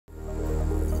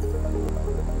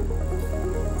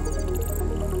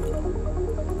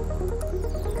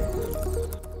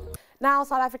Now,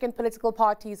 South African political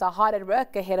parties are hard at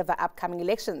work ahead of the upcoming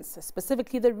elections,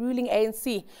 specifically the ruling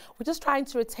ANC, which is trying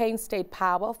to retain state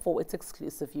power for its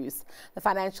exclusive use. The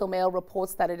Financial Mail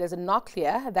reports that it is not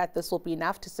clear that this will be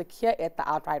enough to secure it the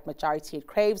outright majority it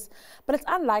craves, but it's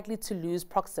unlikely to lose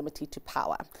proximity to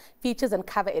power. Features and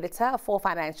cover editor for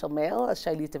Financial Mail,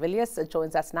 Shirley De Villiers,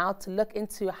 joins us now to look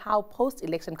into how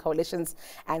post-election coalitions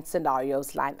and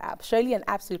scenarios line up. Shirley, an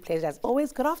absolute pleasure as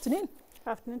always. Good afternoon.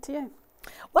 Good afternoon to you.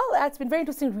 Well, it's been very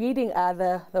interesting reading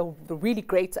the really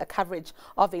great coverage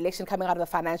of the election coming out of the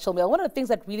Financial Mail. One of the things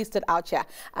that really stood out here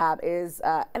is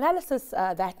analysis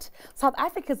that South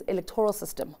Africa's electoral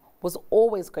system was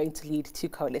always going to lead to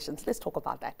coalitions. Let's talk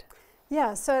about that.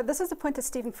 Yeah, so this is the point that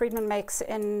Stephen Friedman makes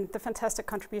in the fantastic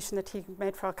contribution that he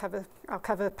made for our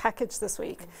cover package this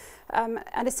week.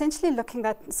 And essentially looking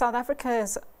at in South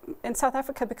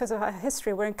Africa, because of our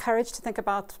history, we're encouraged to think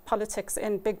about politics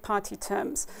in big party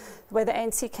terms, where the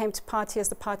ANC came to power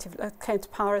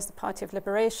as the party of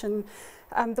liberation.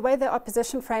 The way the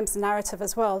opposition frames the narrative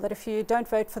as well, that if you don't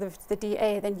vote for the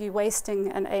DA, then you're wasting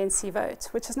an ANC vote,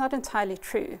 which is not entirely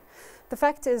true. The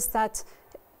fact is that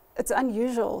it's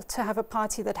unusual to have a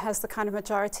party that has the kind of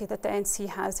majority that the ANC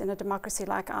has in a democracy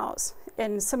like ours.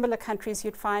 In similar countries,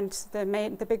 you'd find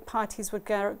the big parties would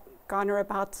garner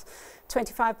about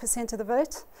 25% of the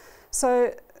vote.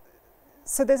 So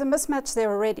there's a mismatch there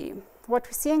already. What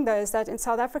we're seeing, though, is that in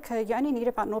South Africa, you only need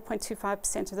about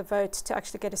 0.25% of the vote to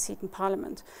actually get a seat in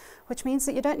parliament, which means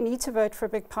that you don't need to vote for a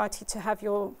big party to have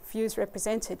your views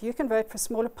represented. You can vote for a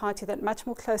smaller party that much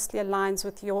more closely aligns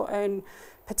with your own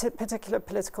particular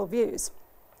political views.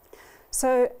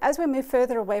 So as we move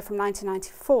further away from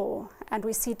 1994 and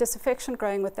we see disaffection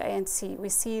growing with the ANC, we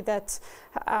see that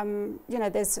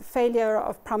there's failure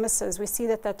of promises, we see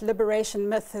that liberation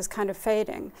myth is kind of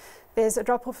fading. There's a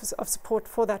drop-off of support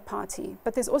for that party,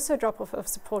 but there's also a drop-off of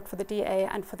support for the DA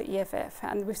and for the EFF,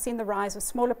 and we've seen the rise of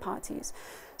smaller parties.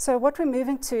 So what we're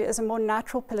moving to is a more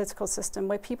natural political system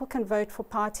where people can vote for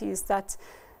parties that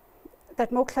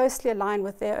more closely align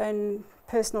with their own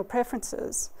personal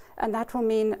preferences, and that will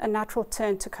mean a natural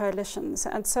turn to coalitions.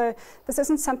 And so this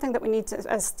isn't something that we need to,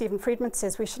 as Stephen Friedman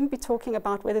says, we shouldn't be talking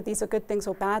about whether these are good things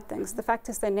or bad things. The fact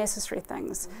is they're necessary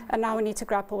things, and now we need to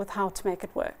grapple with how to make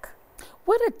it work.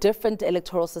 Would a different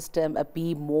electoral system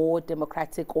be more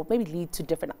democratic, or maybe lead to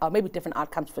different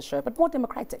outcomes for sure, but more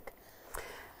democratic?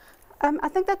 I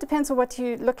think that depends on what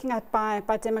you're looking at by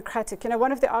democratic.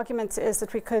 One of the arguments is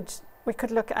that we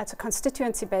could look at a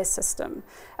constituency-based system,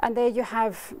 and there you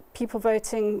have people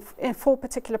voting for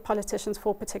particular politicians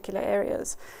for particular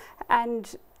areas.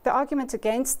 And the argument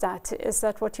against that is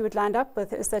that what you would land up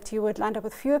with is that you would land up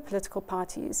with fewer political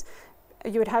parties.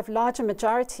 You would have larger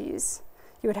majorities.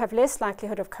 You would have less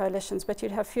likelihood of coalitions, but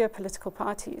you'd have fewer political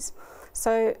parties.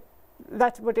 So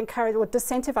that would encourage or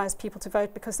disincentivize people to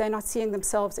vote because they're not seeing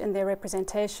themselves in their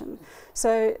representation.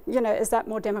 So, is that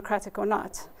more democratic or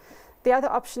not? The other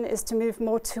option is to move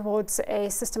more towards a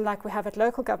system like we have at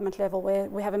local government level, where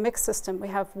we have a mixed system. We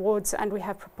have wards and we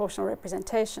have proportional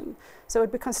representation. So it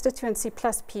would be constituency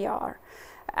plus PR.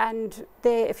 And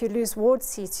there, if you lose ward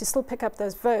seats, you still pick up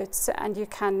those votes and you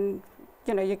can,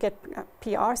 you get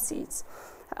PR seats.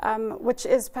 Which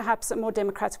is perhaps a more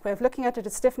democratic way of looking at it.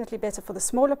 It's definitely better for the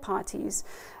smaller parties,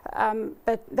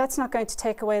 but that's not going to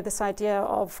take away this idea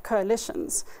of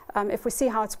coalitions. If we see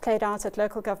how it's played out at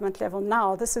local government level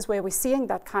now, this is where we're seeing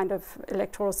that kind of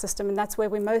electoral system, and that's where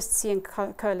we're most seeing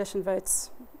coalition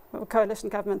votes, or coalition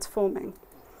governments forming.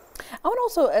 I want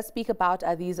to also speak about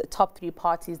these top three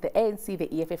parties, the ANC,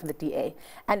 the EFF and the DA,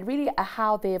 and really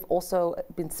how they've also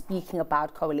been speaking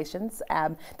about coalitions.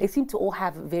 They seem to all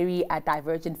have very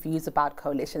divergent views about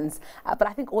coalitions, but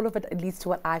I think all of it leads to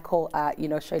what I call,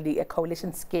 Shirley, a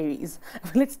coalition scaries.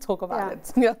 Let's talk about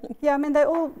it. Yeah, I mean, they're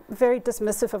all very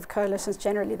dismissive of coalitions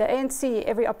generally. The ANC,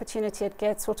 every opportunity it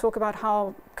gets, will talk about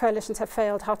how coalitions have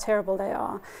failed, how terrible they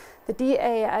are. The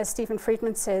DA, as Stephen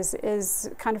Friedman says, is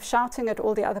kind of shouting at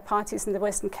all the other parties in the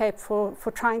Western Cape for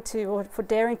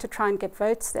daring to try and get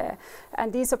votes there.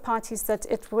 And these are parties that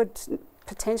it would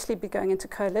potentially be going into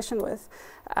coalition with.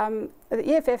 The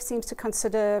EFF seems to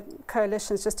consider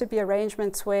coalitions just to be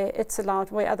arrangements where it's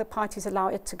allowed, where other parties allow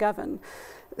it to govern.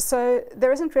 So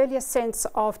there isn't really a sense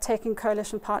of taking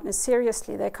coalition partners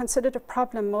seriously. They're considered a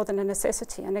problem more than a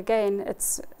necessity. And again,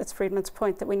 it's Friedman's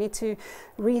point that we need to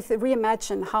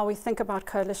reimagine how we think about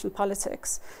coalition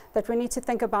politics, that we need to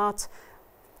think about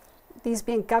these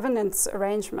being governance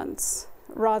arrangements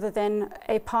rather than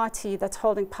a party that's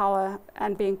holding power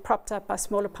and being propped up by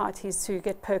smaller parties to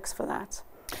get perks for that.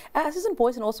 Susan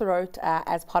Boyson also wrote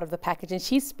as part of the package, and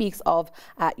she speaks of,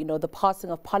 the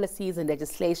passing of policies and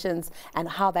legislations and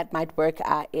how that might work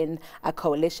in a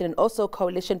coalition, and also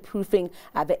coalition-proofing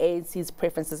the ANC's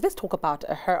preferences. Let's talk about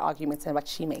her arguments and what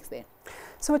she makes there.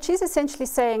 So what she's essentially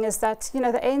saying is that, the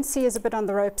ANC is a bit on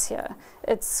the ropes here.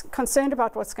 It's concerned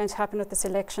about what's going to happen with this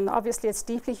election. Obviously, it's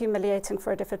deeply humiliating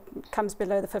for it if it comes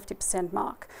below the 50%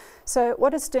 mark. So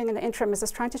what it's doing in the interim is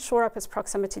it's trying to shore up its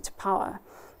proximity to power.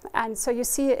 And so you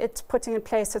see it putting in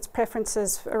place its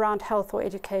preferences around health or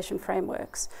education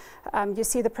frameworks. You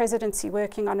see the presidency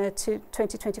working on a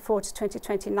 2024 to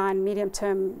 2029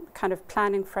 medium-term kind of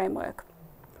planning framework.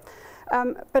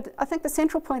 But I think the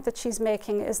central point that she's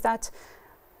making is that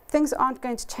things aren't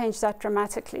going to change that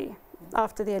dramatically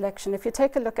after the election. If you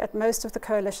take a look at most of the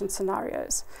coalition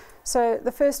scenarios, so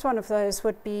the first one of those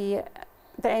would be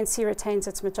the ANC retains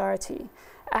its majority,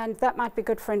 and that might be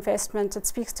good for investment. It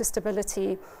speaks to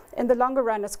stability. In the longer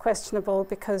run, it's questionable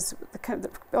because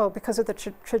of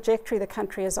the trajectory the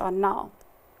country is on now.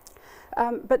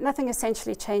 But nothing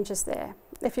essentially changes there.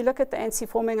 If you look at the ANC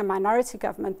forming a minority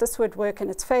government, this would work in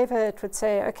its favour. It would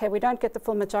say, okay, we don't get the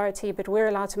full majority, but we're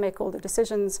allowed to make all the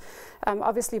decisions,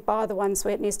 obviously bar the ones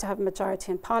where it needs to have a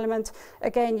majority in parliament.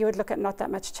 Again, you would look at not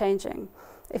that much changing.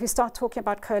 If you start talking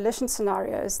about coalition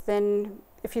scenarios, then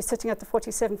if you're sitting at the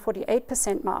 47,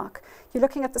 48% mark, you're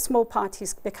looking at the small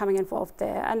parties becoming involved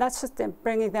there. And that's just them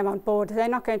bringing them on board. They're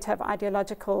not going to have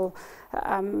ideological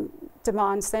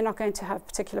demands. They're not going to have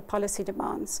particular policy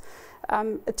demands.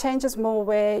 It changes more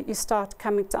where you start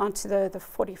coming down to the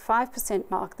 45%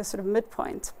 mark, the sort of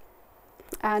midpoint.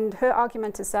 And her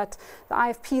argument is that the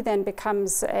IFP then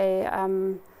becomes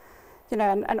an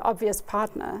obvious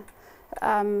partner.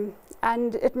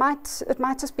 And it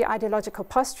might just be ideological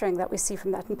posturing that we see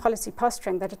from that, and policy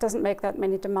posturing, that it doesn't make that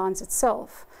many demands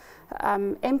itself.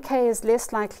 MK is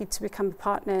less likely to become a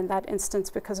partner in that instance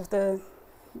because of the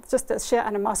sheer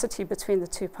animosity between the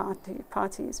two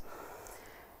parties.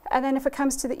 And then if it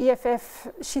comes to the EFF,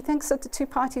 she thinks that the two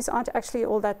parties aren't actually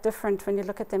all that different when you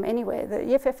look at them anyway. The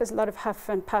EFF is a lot of huff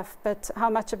and puff, but how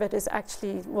much of it is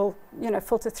actually will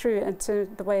filter through into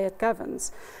the way it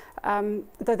governs. The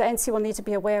ANC will need to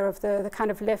be aware of the kind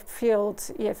of left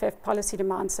field EFF policy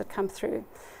demands that come through.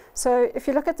 So if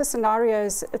you look at the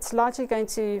scenarios, it's largely going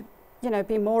to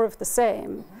be more of the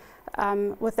same.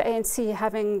 With the ANC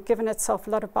having given itself a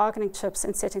lot of bargaining chips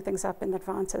and setting things up in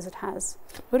advance as it has.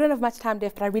 We don't have much time,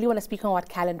 Def, but I really want to speak on what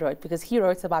Callan wrote, because he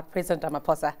wrote about President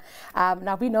Ramaphosa.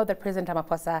 Now, we know that President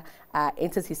Ramaphosa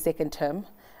enters his second term.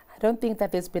 I don't think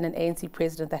that there's been an ANC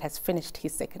president that has finished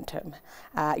his second term.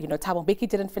 Thabo Mbeki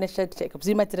didn't finish it, Jacob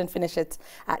Zuma didn't finish it.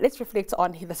 Let's reflect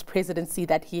on this presidency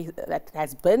that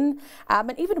has been,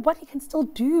 and even what he can still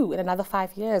do in another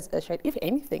 5 years, if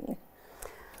anything.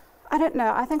 I don't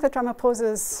know. I think that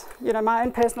Ramaphosa's, my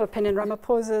own personal opinion,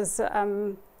 Ramaphosa's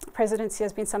presidency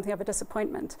has been something of a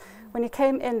disappointment. When he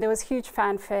came in, there was huge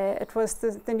fanfare. It was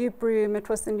the new broom, it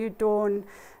was the new dawn,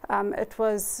 it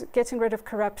was getting rid of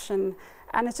corruption,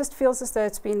 and it just feels as though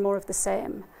it's been more of the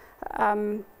same.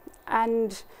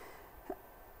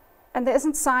 And there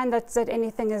isn't sign that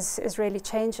anything is really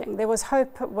changing. There was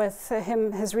hope with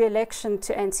his re-election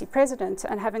to ANC president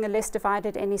and having a less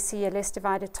divided NEC, a less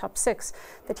divided top six,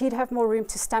 that he'd have more room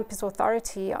to stamp his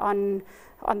authority on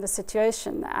the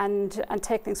situation and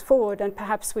take things forward, and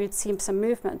perhaps we'd see some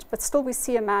movement. But still we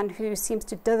see a man who seems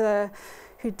to dither,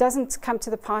 who doesn't come to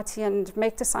the party and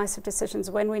make decisive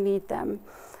decisions when we need them.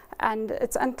 And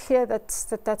it's unclear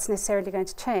that that's necessarily going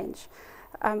to change.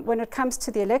 When it comes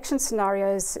to the election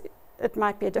scenarios, it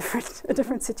might be a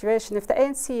different situation. If the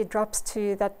ANC drops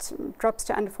to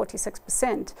under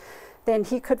 46%, then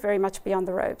he could very much be on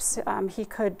the ropes. He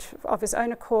could, of his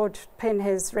own accord, pen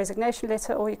his resignation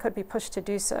letter, or he could be pushed to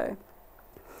do so.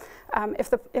 Even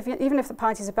if the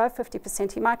party is above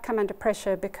 50%, he might come under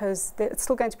pressure because it's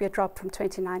still going to be a drop from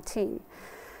 2019.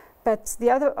 But the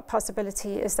other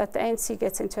possibility is that the ANC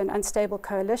gets into an unstable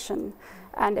coalition.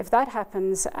 And if that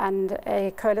happens and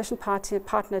a coalition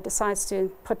partner decides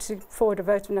to put forward a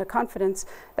vote of no confidence,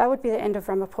 that would be the end of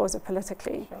Ramaphosa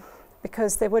politically. Sure.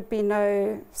 Because there would be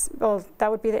that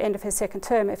would be the end of his second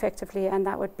term effectively, and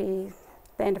that would be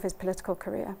the end of his political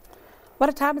career. What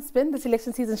a time it's been this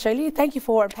election season, Shirley. Thank you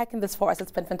for unpacking this for us.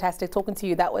 It's been fantastic talking to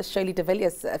you. That was Shirley De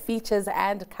Villiers, features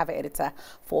and cover editor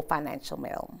for Financial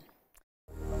Mail.